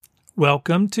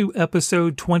Welcome to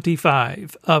episode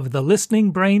 25 of the Listening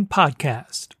Brain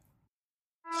Podcast.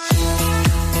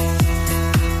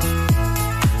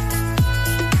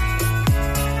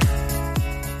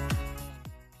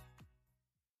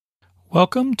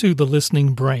 Welcome to the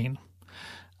Listening Brain.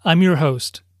 I'm your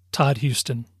host, Todd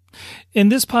Houston. In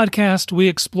this podcast, we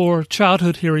explore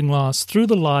childhood hearing loss through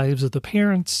the lives of the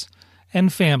parents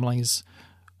and families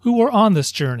who were on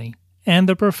this journey and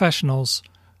the professionals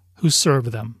who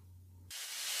serve them.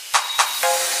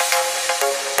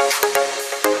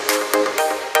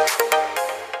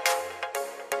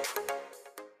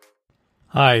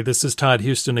 Hi, this is Todd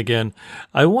Houston again.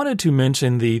 I wanted to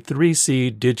mention the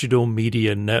 3C Digital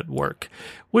Media Network,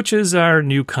 which is our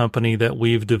new company that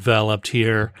we've developed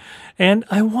here. And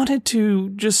I wanted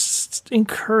to just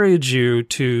encourage you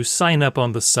to sign up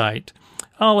on the site.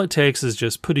 All it takes is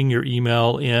just putting your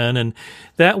email in, and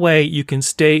that way you can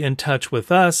stay in touch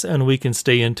with us and we can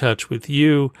stay in touch with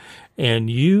you, and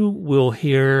you will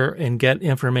hear and get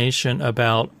information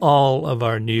about all of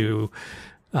our new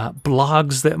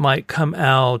blogs that might come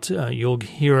out. You'll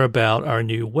hear about our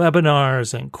new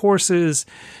webinars and courses.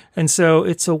 And so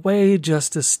it's a way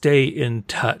just to stay in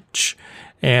touch.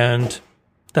 And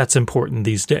that's important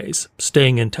these days,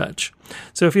 staying in touch.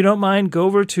 So if you don't mind, go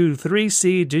over to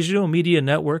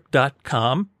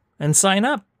 3cdigitalmedianetwork.com and sign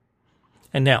up.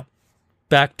 And now,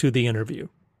 back to the interview.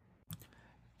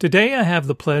 Today I have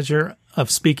the pleasure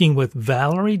of speaking with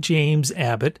Valerie James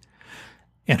Abbott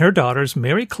and her daughters,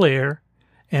 Mary Clare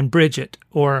and Bridget,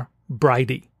 or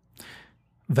Bridie.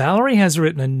 Valerie has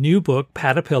written a new book,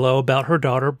 Padapillo, about her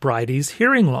daughter Bridie's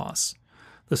hearing loss.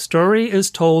 The story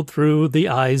is told through the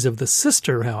eyes of the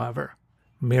sister, however,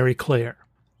 Mary Clare.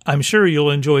 I'm sure you'll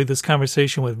enjoy this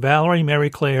conversation with Valerie, Mary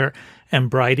Clare, and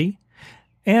Bridie,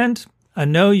 and I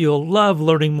know you'll love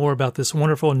learning more about this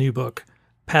wonderful new book,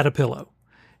 Padapillo.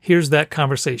 Here's that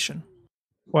conversation.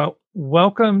 Well,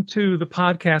 welcome to the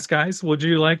podcast, guys. Would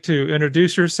you like to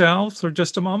introduce yourselves for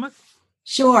just a moment?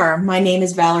 Sure. My name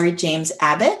is Valerie James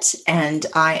Abbott, and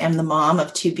I am the mom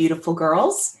of two beautiful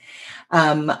girls.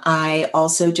 I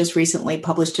also just recently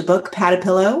published a book,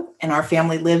 Padapillo, and our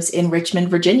family lives in Richmond,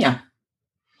 Virginia.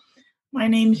 My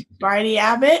name's Bridie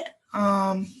Abbott.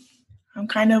 I'm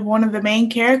kind of one of the main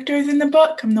characters in the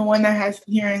book. I'm the one that has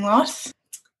hearing loss.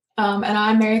 And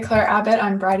I'm Mary Clare Abbott.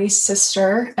 I'm Bridie's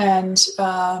sister, and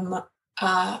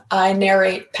I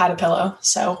narrate Padapillo,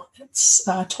 so it's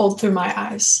told through my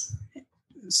eyes.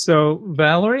 So,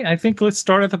 Valerie, I think let's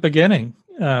start at the beginning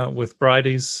with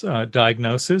Bridie's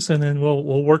diagnosis, and then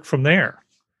we'll work from there.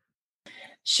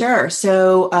 Sure.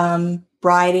 So,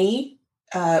 Bridie,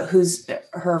 whose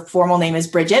her formal name is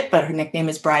Bridget, but her nickname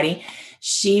is Bridie,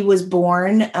 she was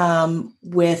born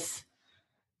with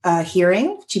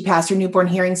hearing. She passed her newborn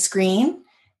hearing screen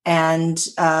and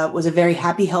was a very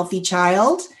happy, healthy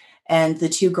child. And the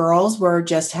two girls were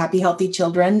just happy, healthy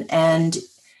children. And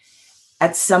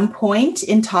at some point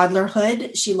in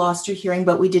toddlerhood, she lost her hearing,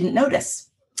 but we didn't notice.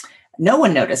 No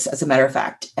one noticed, as a matter of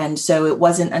fact. And so it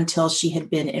wasn't until she had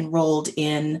been enrolled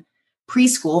in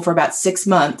preschool for about 6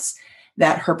 months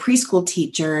that her preschool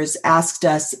teachers asked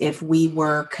us if we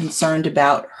were concerned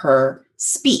about her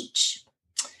speech.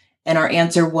 And our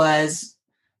answer was,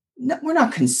 no, we're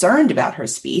not concerned about her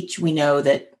speech. We know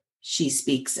that she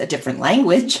speaks a different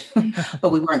language,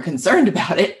 but we weren't concerned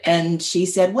about it. And she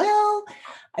said, well,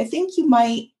 I think you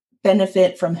might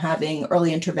benefit from having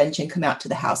early intervention come out to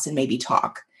the house and maybe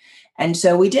talk. And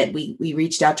so we did. We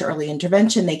reached out to early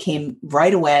intervention. They came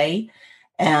right away.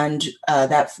 And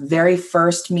that very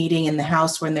first meeting in the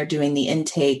house when they're doing the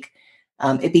intake,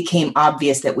 it became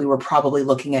obvious that we were probably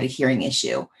looking at a hearing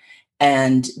issue.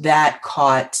 And that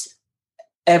caught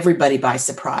everybody by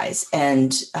surprise.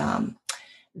 And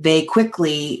they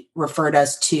quickly referred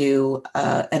us to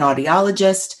an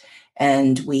audiologist,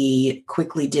 and we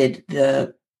quickly did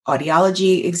the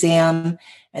audiology exam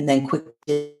and then quickly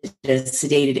did a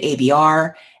sedated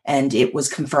ABR. And it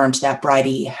was confirmed that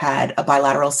Bridie had a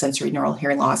bilateral sensory neural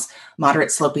hearing loss,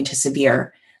 moderate sloping to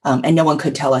severe. And no one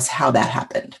could tell us how that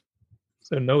happened.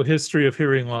 So no history of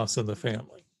hearing loss in the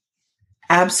family.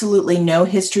 Absolutely no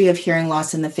history of hearing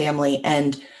loss in the family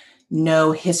and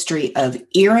no history of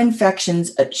ear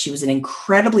infections. She was an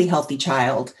incredibly healthy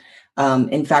child.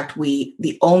 In fact,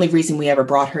 the only reason we ever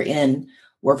brought her in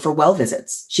were for well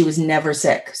visits. She was never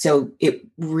sick. So it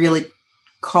really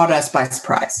caught us by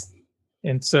surprise.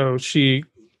 And so she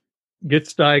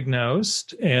gets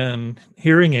diagnosed and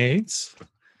hearing aids.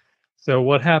 So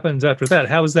what happens after that?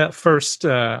 How was that first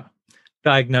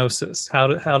diagnosis? How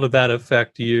did that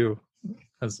affect you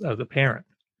as a parent?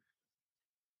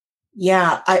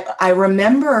 Yeah, I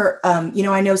remember,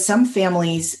 I know some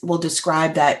families will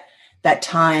describe that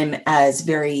time as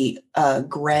very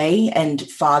gray and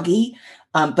foggy,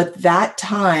 but that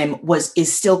time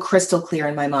is still crystal clear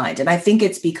in my mind. And I think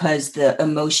it's because the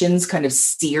emotions kind of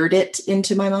seared it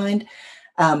into my mind.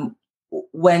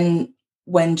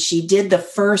 When she did the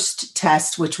first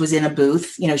test, which was in a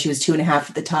booth, she was 2.5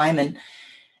 at the time,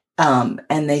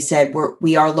 and they said,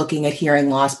 we are looking at hearing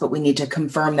loss, but we need to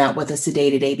confirm that with a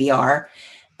sedated ABR.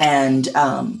 And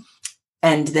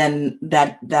then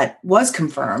that was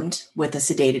confirmed with a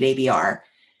sedated ABR.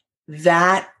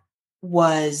 That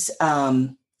was,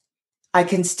 I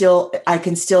can still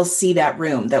see that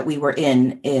room that we were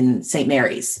in St.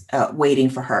 Mary's, waiting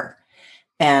for her.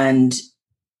 And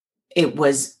it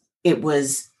was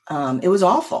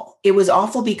awful. It was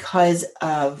awful because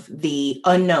of the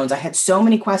unknowns. I had so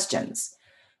many questions.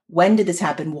 When did this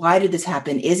happen? Why did this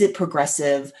happen? Is it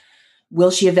progressive? Will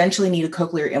she eventually need a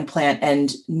cochlear implant?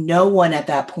 And no one at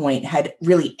that point had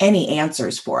really any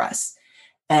answers for us.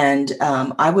 And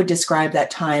I would describe that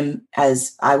time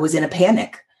as I was in a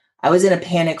panic. I was in a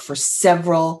panic for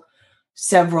several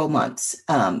months,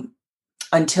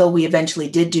 until we eventually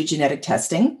did do genetic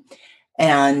testing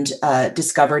and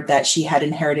discovered that she had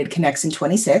inherited connexin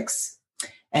 26.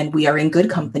 And we are in good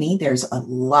company. There's a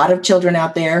lot of children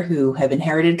out there who have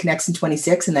inherited connexin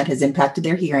 26, and that has impacted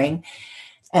their hearing.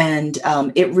 And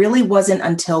it really wasn't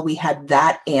until we had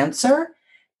that answer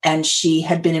and she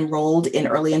had been enrolled in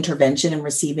early intervention and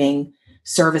receiving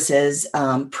services,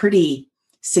 pretty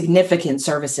significant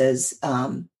services,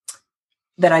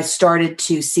 that I started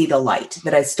to see the light,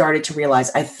 that I started to realize,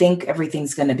 I think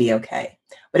everything's going to be okay.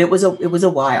 But it was a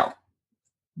while.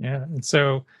 Yeah. And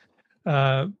so,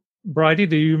 Bridie,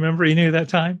 do you remember any of that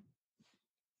time?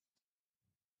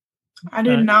 I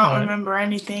do not remember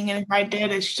anything. And if I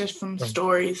did, it's just from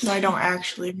stories. So I don't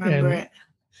actually remember it.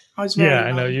 I was very young.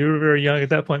 I know you were very young at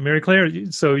that point. Mary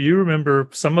Claire, so you remember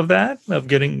some of that, of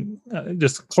getting,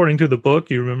 just according to the book,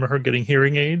 you remember her getting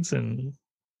hearing aids and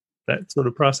that sort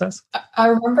of process? I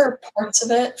remember parts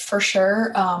of it for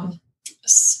sure.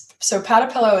 So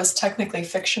Padapillo is technically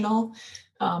fictional.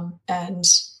 And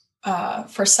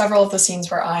for several of the scenes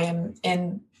where I am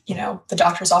in, the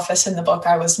doctor's office in the book,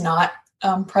 I was not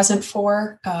present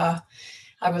for. I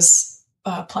was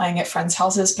playing at friends'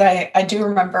 houses, but I do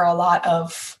remember a lot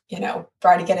of,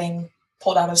 Bridie getting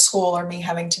pulled out of school or me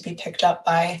having to be picked up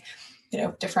by,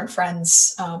 different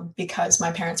friends because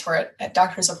my parents were at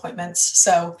doctor's appointments.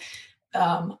 So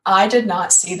I did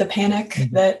not see the panic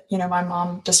that, my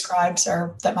mom describes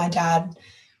or that my dad,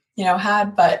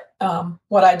 had. But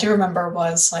what I do remember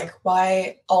was like,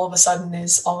 why all of a sudden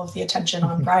is all of the attention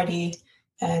on Bridie?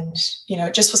 And,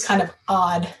 it just was kind of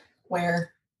odd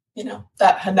where,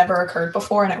 that had never occurred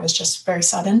before. And it was just very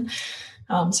sudden.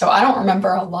 So I don't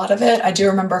remember a lot of it. I do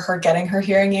remember her getting her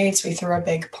hearing aids. We threw a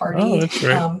big party. Oh, that's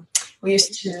great. We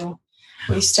used to,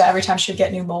 every time she'd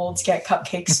get new molds, get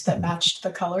cupcakes that matched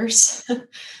the colors.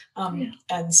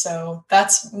 And so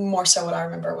that's more so what I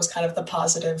remember was kind of the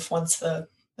positive once the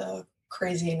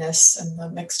craziness and the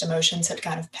mixed emotions had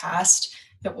kind of passed.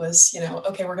 It was,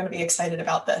 okay, we're going to be excited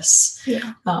about this.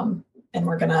 Yeah. And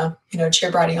we're going to,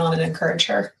 cheer Bridie on and encourage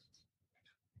her.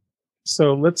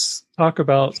 So let's talk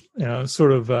about,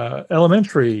 sort of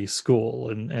elementary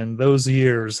school and those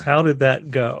years. How did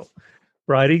that go?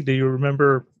 Bridie, do you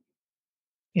remember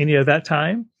any of that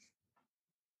time?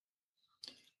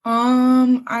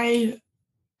 I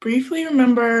briefly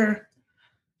remember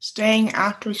staying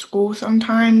after school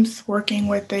sometimes working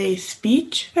with a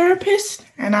speech therapist,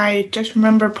 and I just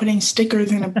remember putting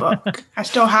stickers in a book. I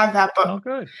still have that book. Oh,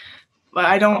 good. But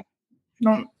I don't,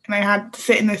 and I had to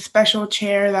sit in this special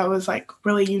chair that was like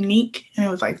really unique, and it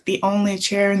was like the only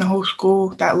chair in the whole school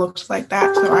that looked like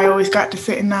that. So I always got to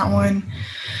sit in that one.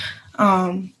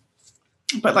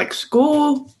 But like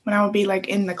school, when I would be like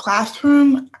in the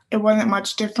classroom, it wasn't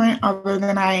much different other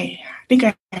than I think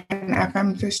I had an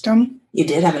FM system. You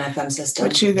did have an FM system.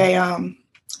 Which is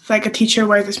it's like a teacher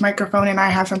wears this microphone and I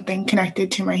have something connected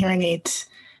to my hearing aids.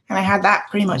 And I had that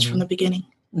pretty much from the beginning.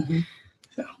 Mm-hmm.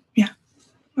 So, yeah,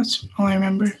 that's all I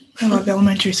remember. I love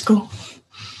elementary school.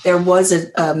 There was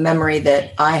a memory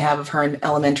that I have of her in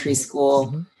elementary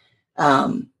school.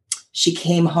 Mm-hmm. She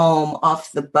came home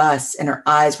off the bus and her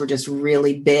eyes were just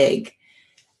really big.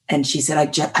 And she said,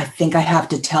 I think I have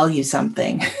to tell you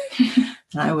something.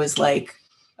 And I was like,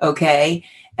 okay.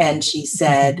 And she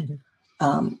said,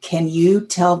 can you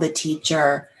tell the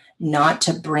teacher not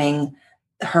to bring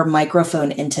her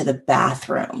microphone into the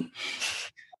bathroom?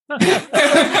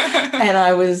 And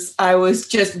I was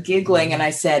just giggling. And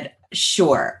I said,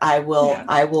 Sure, I will. Yeah.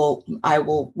 I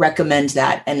will recommend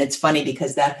that. And it's funny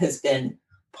because that has been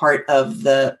part of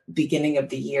the beginning of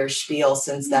the year spiel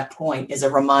since that point, is a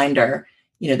reminder.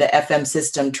 The FM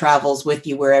system travels with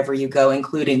you wherever you go,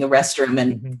 including the restroom,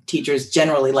 and teachers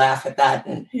generally laugh at that.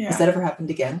 And has that ever happened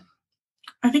again?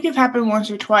 I think it's happened once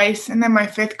or twice. And then my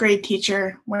 5th grade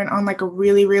teacher went on like a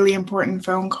really, really important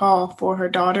phone call for her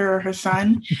daughter or her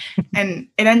son. And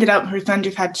it ended up her son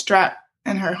just had strep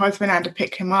and her husband had to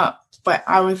pick him up. But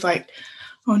I was like,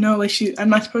 oh no, like I'm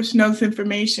not supposed to know this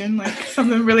information. Like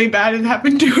something really bad has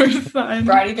happened to her son.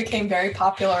 Bridie became very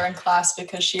popular in class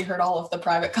because she heard all of the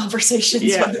private conversations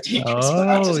when the teachers were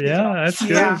out to that's good.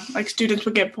 Yeah, like students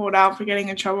would get pulled out for getting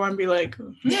in trouble and be like,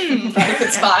 Bridie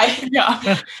could spy.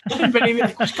 Yeah. Everybody would be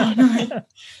like, what's going on?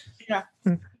 Yeah.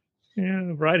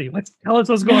 Yeah, Bridie, tell us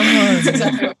what's going on.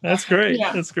 Exactly. That's great.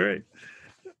 Yeah. That's great.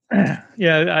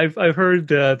 Yeah, I've heard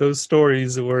those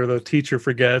stories where the teacher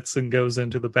forgets and goes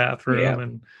into the bathroom,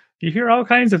 and you hear all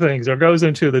kinds of things, or goes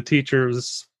into the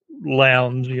teacher's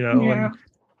lounge,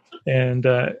 and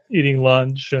eating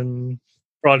lunch and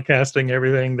broadcasting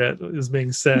everything that is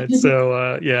being said.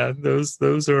 So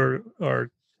those are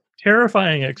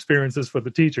terrifying experiences for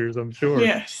the teachers, I'm sure.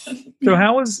 Yes.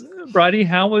 So Bridie,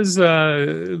 how was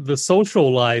the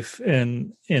social life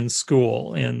in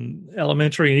school, in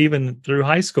elementary and even through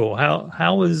high school?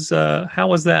 How was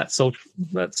that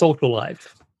social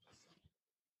life?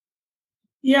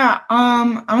 Yeah,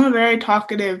 I'm a very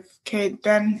talkative kid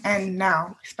then and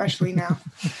now, especially now.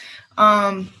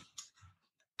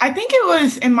 I think it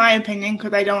was, in my opinion,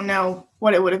 because I don't know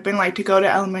what it would have been like to go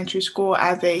to elementary school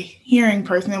as a hearing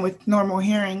person with normal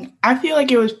hearing. I feel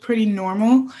like it was pretty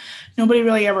normal. Nobody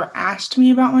really ever asked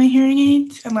me about my hearing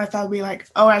aids unless I'd be like,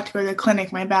 oh, I have to go to the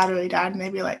clinic, my battery died. And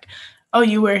they'd be like, oh,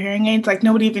 you wear hearing aids? Like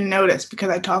nobody even noticed because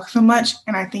I talk so much.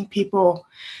 And I think people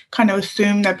kind of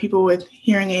assume that people with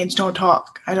hearing aids don't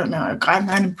talk. I don't know. I've gotten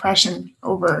that impression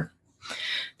over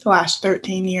the last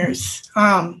 13 years.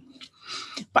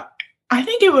 But I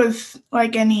think it was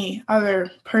like any other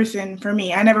person for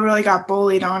me. I never really got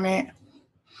bullied on it,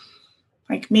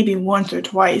 like maybe once or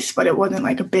twice, but it wasn't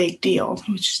like a big deal.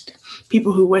 It was just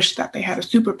people who wished that they had a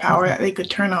superpower that they could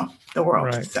turn off the world.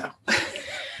 Right. So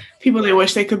people that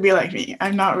wish they could be like me.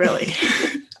 I'm not really.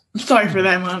 I'm sorry for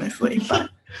them, honestly. But.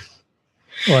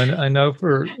 Well, I know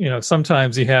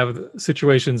sometimes you have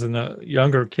situations in the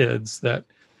younger kids that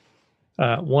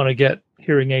want to get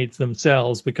hearing aids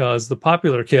themselves because the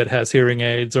popular kid has hearing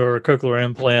aids or a cochlear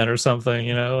implant or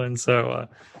something, and so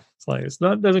it's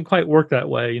doesn't quite work that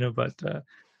way, but so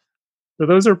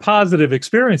those are positive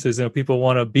experiences. People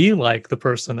want to be like the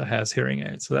person that has hearing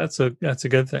aids, so that's a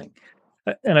good thing.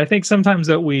 And I think sometimes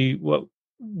that what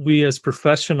we as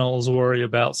professionals worry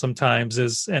about sometimes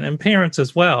is, and parents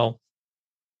as well,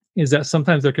 is that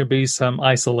sometimes there can be some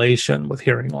isolation with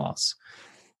hearing loss,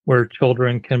 where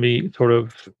children can be sort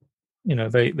of,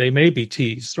 they may be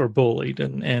teased or bullied,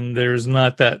 and there's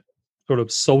not that sort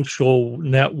of social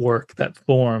network that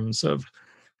forms of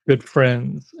good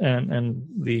friends, and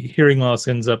the hearing loss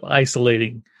ends up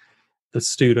isolating the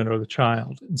student or the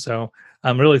child. And so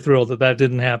I'm really thrilled that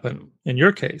didn't happen in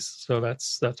your case. So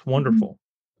that's wonderful.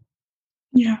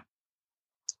 Yeah.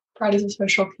 Bridie's a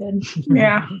social kid.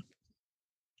 Yeah.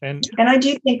 And I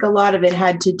do think a lot of it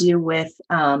had to do with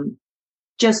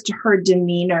just her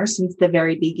demeanor since the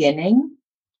very beginning.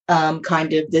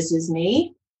 Kind of, this is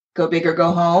me, go big or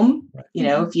go home. Right.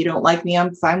 If you don't like me,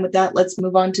 I'm fine with that. Let's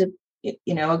move on to,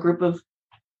 a group of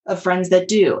friends that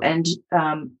do. And,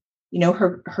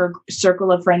 her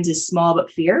circle of friends is small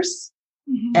but fierce.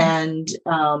 Mm-hmm.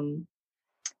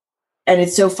 And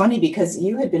it's so funny because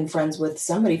you had been friends with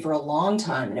somebody for a long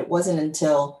time. And it wasn't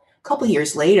until a couple of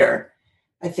years later,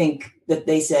 I think, that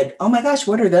they said, oh my gosh,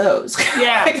 what are those?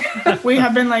 Yeah. We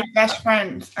have been like best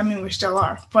friends. I mean, we still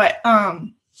are, but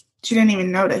she didn't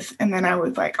even notice. And then I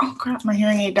was like, oh crap, my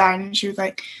hearing aid died. And she was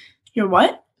like, you're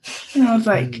what? And I was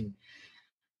like,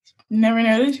 never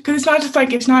noticed. Because it's not just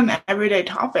like, it's not an everyday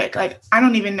topic. Like, I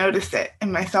don't even notice it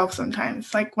in myself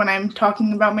sometimes. Like when I'm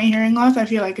talking about my hearing loss, I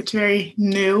feel like it's very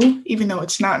new, even though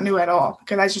it's not new at all.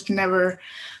 Because I just never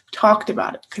talked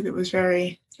about it because it was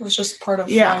just part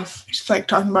of life. It's like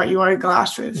talking about you wear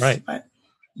glasses. Right. But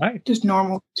right. Just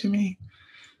normal to me.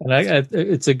 And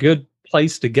it's a good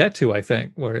place to get to, I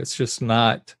think, where it's just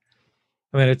not,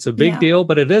 it's a big deal,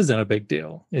 but it isn't a big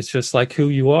deal. It's just like who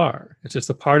you are. It's just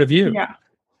a part of you. Yeah.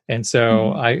 And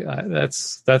so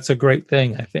that's a great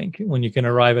thing, I think, when you can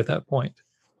arrive at that point.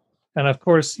 And of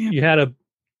course, you had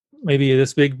maybe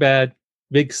this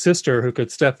big sister who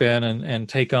could step in and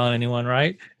take on anyone,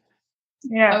 right?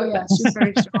 Yeah. Oh, yeah. She's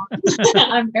very strong.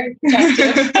 I'm very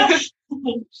protective.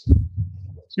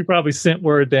 She probably sent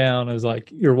word down as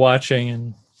like, you're watching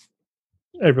and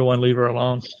everyone leave her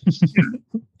alone.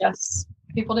 Yes.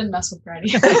 People didn't mess with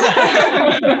Bridie.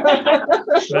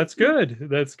 That's good.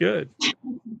 That's good.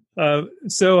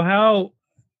 So how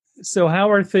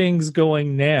are things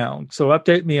going now? So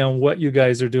update me on what you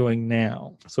guys are doing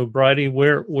now. So Bridie,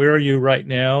 where are you right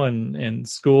now in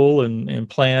school and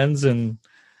plans and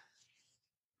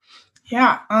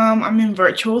Yeah, I'm in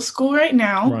virtual school right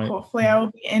now. Right. Hopefully I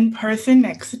will be in person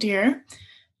next year.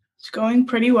 It's going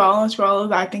pretty well as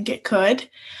I think it could.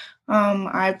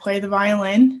 I play the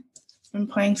violin. I've been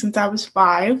playing since I was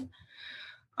 5.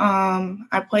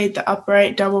 I played the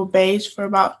upright double bass for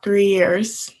about 3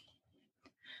 years.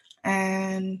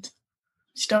 And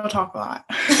still talk a lot.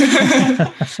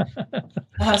 That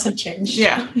hasn't changed.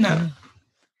 Yeah, no.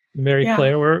 Mary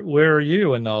Claire, where are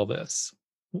you in all this?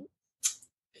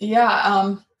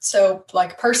 Yeah. So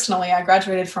like personally, I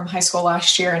graduated from high school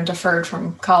last year and deferred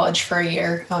from college for a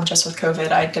year just with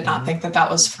COVID. I did not think that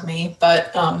was for me.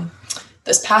 But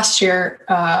this past year,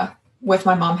 with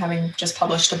my mom having just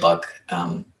published a book,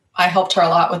 I helped her a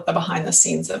lot with the behind the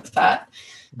scenes of that.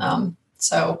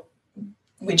 So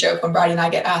we joke when Bridie and I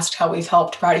get asked how we've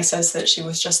helped. Bridie says that she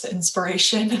was just the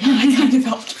inspiration and I kind of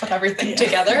helped put everything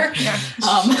together. Yeah.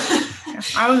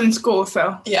 I was in school,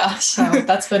 so. Yeah. So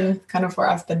that's been kind of where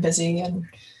I've been busy and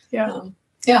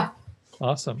yeah.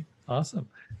 Awesome.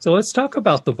 So let's talk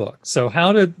about the book. So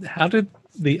how did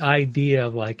the idea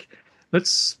of like,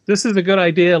 this is a good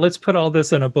idea. Let's put all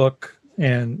this in a book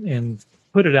and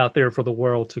put it out there for the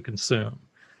world to consume.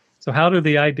 So how did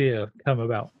the idea come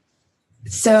about?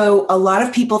 So a lot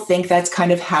of people think that's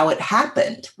kind of how it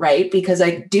happened, right? Because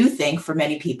I do think for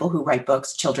many people who write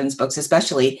books, children's books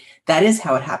especially, that is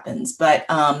how it happens. But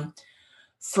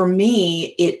for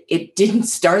me, it didn't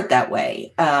start that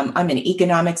way. I'm an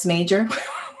economics major.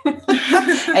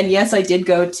 And yes, I did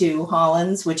go to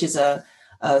Hollins, which is a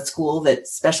school that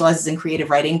specializes in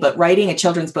creative writing, but writing a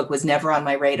children's book was never on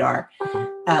my radar.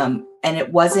 And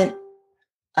it wasn't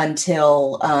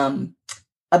until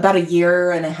about 1.5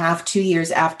 years, 2 years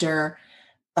after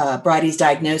Bridie's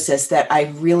diagnosis that I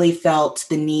really felt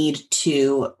the need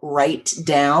to write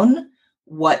down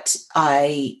what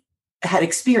I had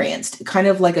experienced, kind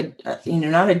of like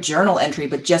not a journal entry,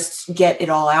 but just get it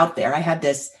all out there. I had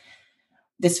this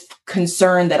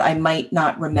concern that I might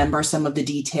not remember some of the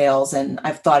details, and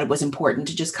I thought it was important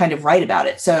to just kind of write about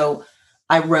it. So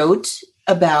I wrote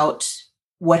about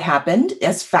what happened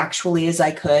as factually as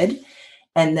I could,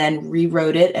 and then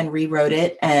rewrote it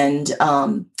and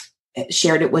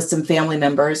shared it with some family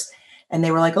members. And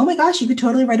they were like, oh my gosh, you could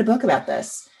totally write a book about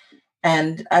this.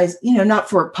 And I, not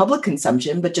for public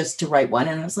consumption, but just to write one.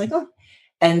 And I was like, oh.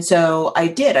 And so I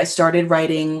did. I started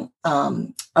writing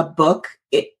a book.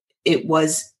 It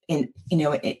was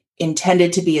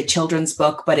intended to be a children's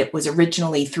book, but it was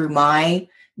originally through my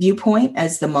viewpoint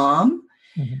as the mom.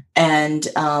 Mm-hmm. And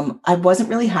I wasn't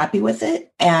really happy with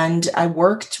it. And I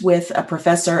worked with a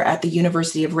professor at the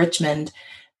University of Richmond.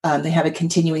 They have a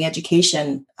continuing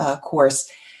education course.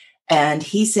 And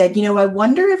he said, I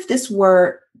wonder if this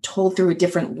were told through a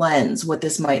different lens, what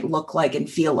this might look like and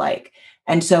feel like.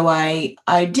 And so I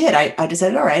did. I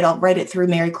decided, all right, I'll write it through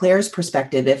Mary Claire's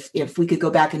perspective. If we could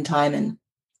go back in time and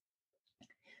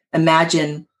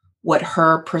imagine what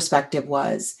her perspective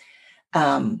was.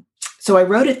 So I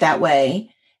wrote it that way.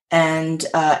 And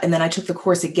then I took the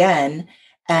course again.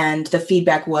 And the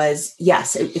feedback was,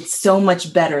 yes, it's so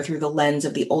much better through the lens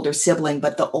of the older sibling.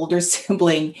 But the older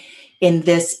sibling in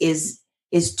this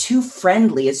is too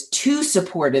friendly, is too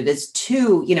supportive, is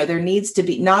too, there needs to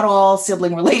be, not all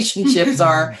sibling relationships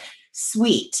are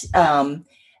sweet.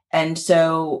 And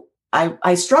so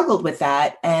I struggled with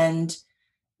that. And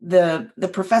the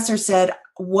professor said,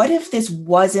 what if this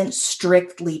wasn't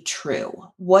strictly true?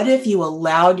 What if you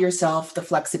allowed yourself the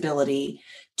flexibility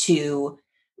to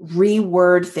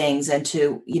reword things and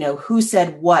to, who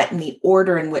said what and the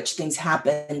order in which things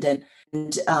happened.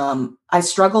 And I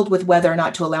struggled with whether or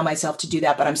not to allow myself to do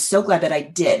that, but I'm so glad that I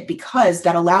did, because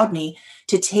that allowed me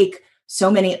to take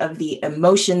so many of the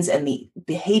emotions and the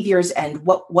behaviors and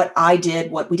what I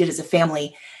did, what we did as a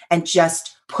family, and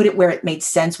just put it where it made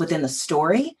sense within the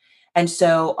story. And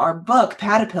so our book,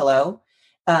 Padapillo,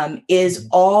 is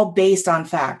all based on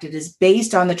fact. It is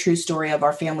based on the true story of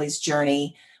our family's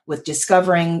journey with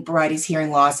discovering Bridie's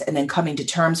hearing loss and then coming to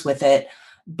terms with it.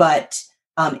 But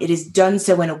it is done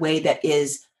so in a way that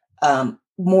is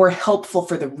more helpful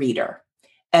for the reader,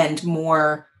 and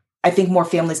I think more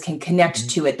families can connect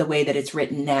to it the way that it's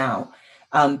written now.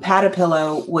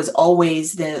 Padapillo was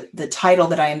always the title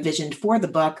that I envisioned for the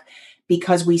book,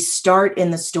 because we start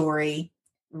in the story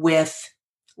with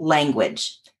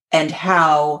language and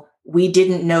how we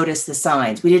didn't notice the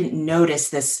signs. We didn't notice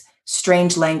this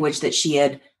strange language that she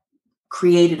had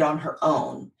created on her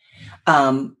own.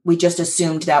 We just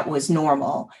assumed that was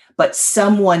normal, but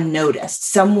someone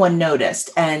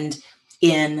noticed. And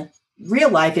in real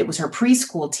life, it was her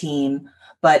preschool team,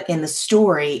 but in the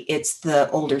story, it's the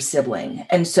older sibling.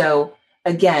 And so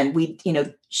again,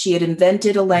 she had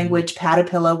invented a language.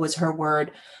 Padapillo was her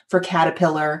word for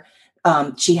caterpillar.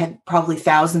 She had probably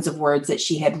thousands of words that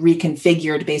she had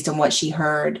reconfigured based on what she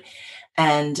heard.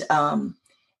 And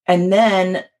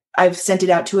then I've sent it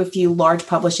out to a few large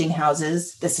publishing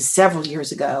houses. This is several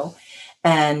years ago,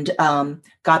 and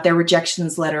got their rejection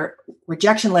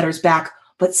letters back.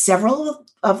 But several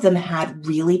of them had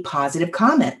really positive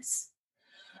comments.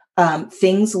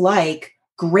 Things like,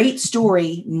 great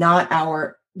story, not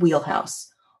our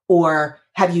wheelhouse, or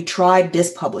have you tried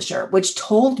this publisher, which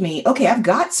told me, okay, I've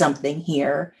got something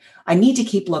here. I need to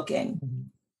keep looking.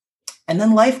 And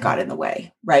then life got in the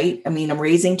way, right? I mean, I'm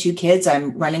raising 2 kids.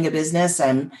 I'm running a business.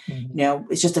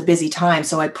 It's just a busy time.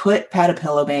 So I put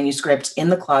Padapillo manuscript in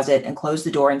the closet and closed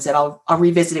the door and said, I'll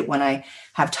revisit it when I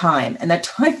have time. And that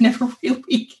time never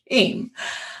really came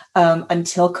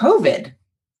until COVID.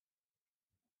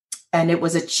 And it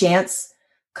was a chance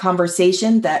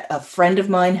conversation that a friend of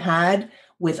mine had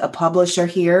with a publisher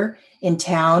here in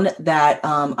town that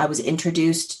I was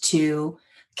introduced to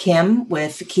Kim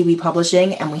with Kiwi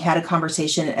Publishing, and we had a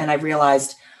conversation, and I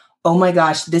realized, oh my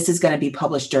gosh, this is going to be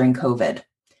published during COVID.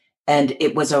 And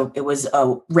it was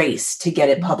a race to get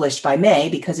it published by May,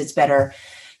 because it's Better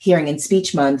Hearing and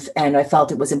Speech Month. And I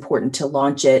felt it was important to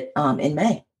launch it in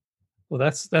May. Well,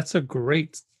 that's a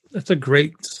great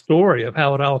story of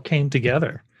how it all came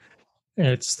together. And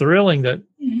it's thrilling that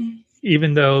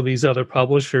even though these other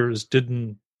publishers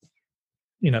didn't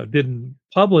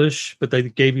publish, but they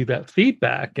gave you that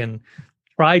feedback and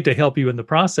tried to help you in the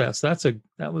process.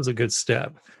 That was a good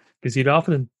step, because you'd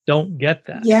often don't get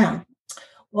that. Yeah.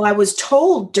 Well, I was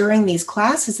told during these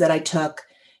classes that I took,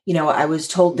 I was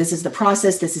told this is the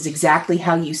process. This is exactly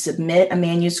how you submit a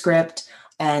manuscript.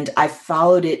 And I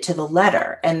followed it to the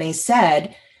letter. And they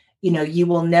said, you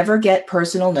will never get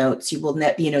personal notes. You will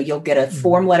you'll get a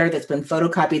form letter that's been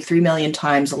photocopied 3 million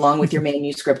times along with your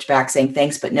manuscript back saying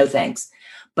thanks, but no thanks.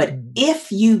 But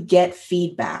if you get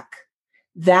feedback,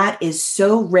 that is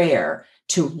so rare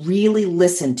to really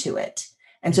listen to it.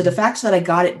 And so the fact that I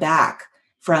got it back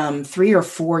from 3 or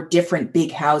 4 different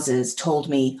big houses told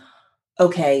me,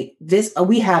 okay,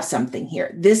 we have something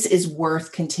here. This is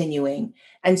worth continuing.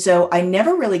 And so I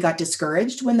never really got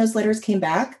discouraged when those letters came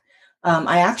back.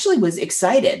 I actually was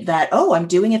excited that, I'm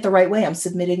doing it the right way. I'm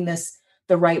submitting this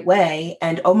the right way.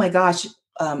 And oh my gosh,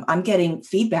 I'm getting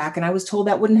feedback. And I was told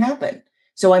that wouldn't happen.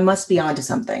 So I must be onto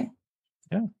something.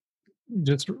 Yeah.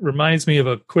 Just reminds me of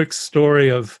a quick story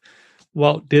of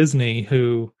Walt Disney,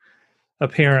 who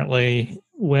apparently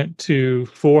went to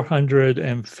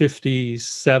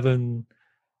 457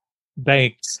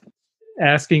 banks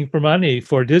asking for money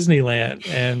for Disneyland.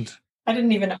 And I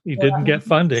didn't even know. He didn't get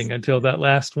funding until that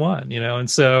last one, and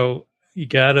so you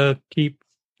got to keep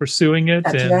pursuing it.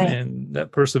 And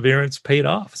that perseverance paid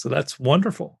off. So that's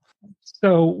wonderful.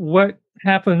 So what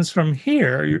happens from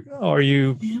here? Are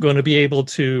you going to be able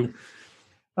to,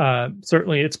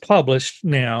 certainly it's published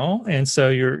now. And so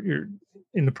you're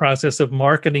in the process of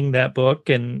marketing that book,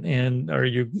 and are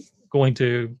you going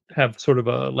to have sort of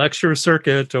a lecture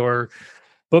circuit or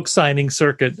book signing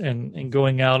circuit and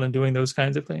going out and doing those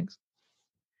kinds of things?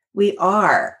 We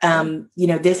are.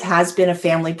 This has been a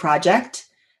family project,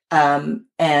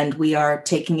 and we are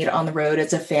taking it on the road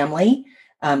as a family,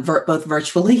 both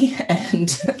virtually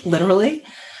and literally.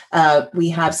 We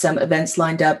have some events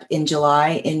lined up in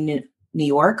July in New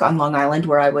York on Long Island,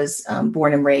 where I was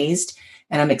born and raised,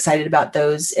 and I'm excited about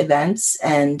those events.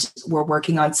 And we're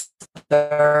working on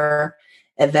other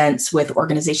events with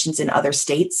organizations in other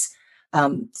states.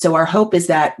 So our hope is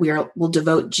that we'll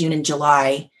devote June and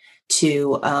July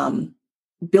to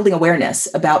building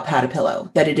awareness about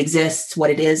Padapillo, that it exists, what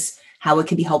it is, how it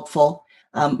can be helpful.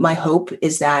 My hope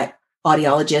is that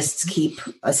audiologists keep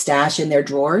a stash in their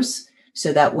drawers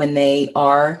so that when they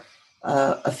are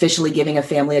officially giving a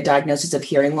family a diagnosis of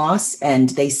hearing loss and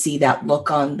they see that look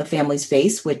on the family's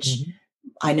face, which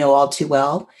I know all too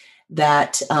well,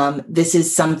 that this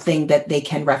is something that they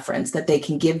can reference, that they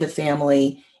can give the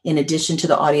family, in addition to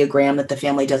the audiogram that the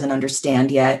family doesn't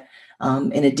understand yet,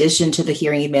 in addition to the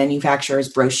hearing aid manufacturer's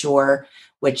brochure,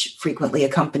 which frequently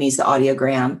accompanies the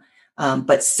audiogram,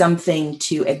 but something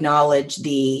to acknowledge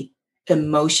the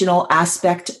emotional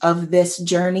aspect of this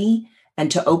journey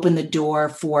and to open the door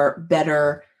for a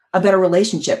better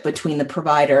relationship between the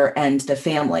provider and the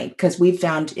family. Because we've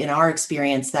found in our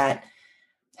experience that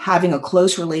having a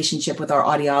close relationship with our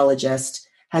audiologist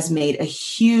has made a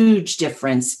huge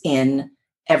difference in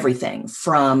everything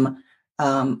from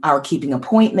our keeping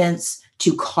appointments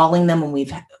to calling them when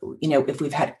if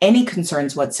we've had any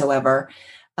concerns whatsoever,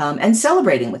 and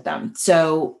celebrating with them.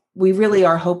 So we really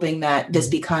are hoping that this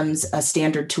becomes a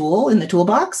standard tool in the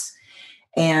toolbox.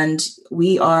 And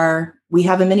we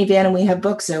have a minivan and we have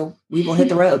books, so we will hit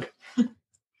the road.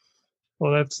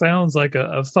 Well, that sounds like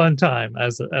a fun time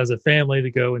as a family to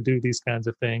go and do these kinds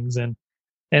of things. And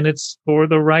it's for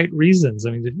the right reasons.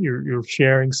 I mean, you're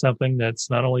sharing something that's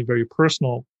not only very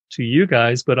personal to you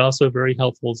guys, but also very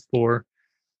helpful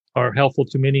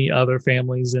to many other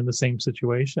families in the same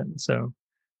situation. So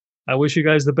I wish you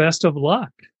guys the best of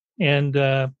luck. And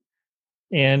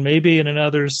maybe in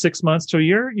another 6 months to a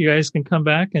year, you guys can come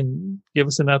back and give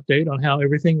us an update on how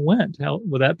everything went.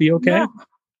 Would that be okay?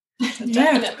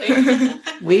 Yeah. Definitely.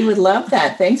 We would love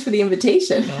that. Thanks for the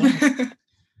invitation.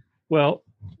 Well,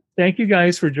 thank you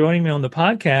guys for joining me on the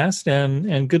podcast,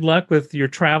 and good luck with your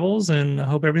travels, and I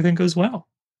hope everything goes well.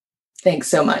 Thanks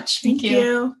so much. Thank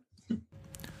you.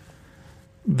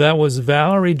 That was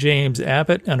Valerie James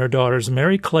Abbott and her daughters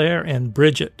Mary Clare and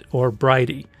Bridget, or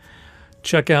Bridie.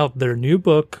 Check out their new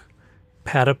book,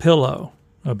 Padapillo,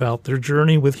 about their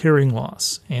journey with hearing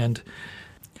loss. And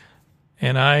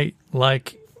I,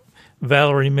 like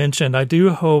Valerie mentioned, I do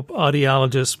hope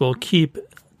audiologists will keep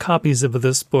copies of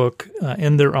this book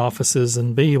in their offices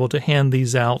and be able to hand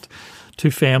these out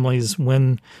to families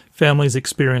when families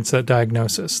experience that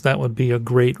diagnosis. That would be a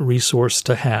great resource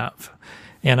to have.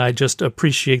 And I just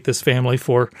appreciate this family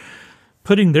for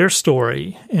putting their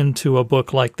story into a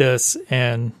book like this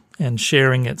and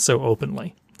sharing it so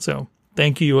openly. So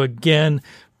thank you again,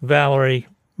 Valerie,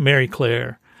 Mary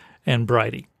Clare, and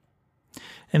Bridie.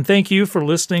 And thank you for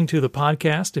listening to the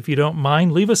podcast. If you don't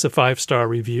mind, leave us a 5-star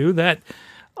review. That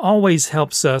always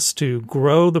helps us to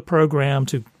grow the program,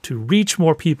 to reach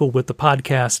more people with the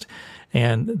podcast,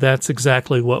 and that's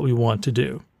exactly what we want to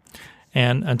do.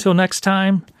 And until next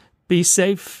time, be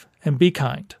safe and be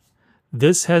kind.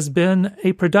 This has been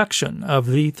a production of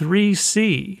the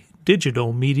 3C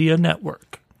Digital Media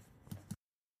Network.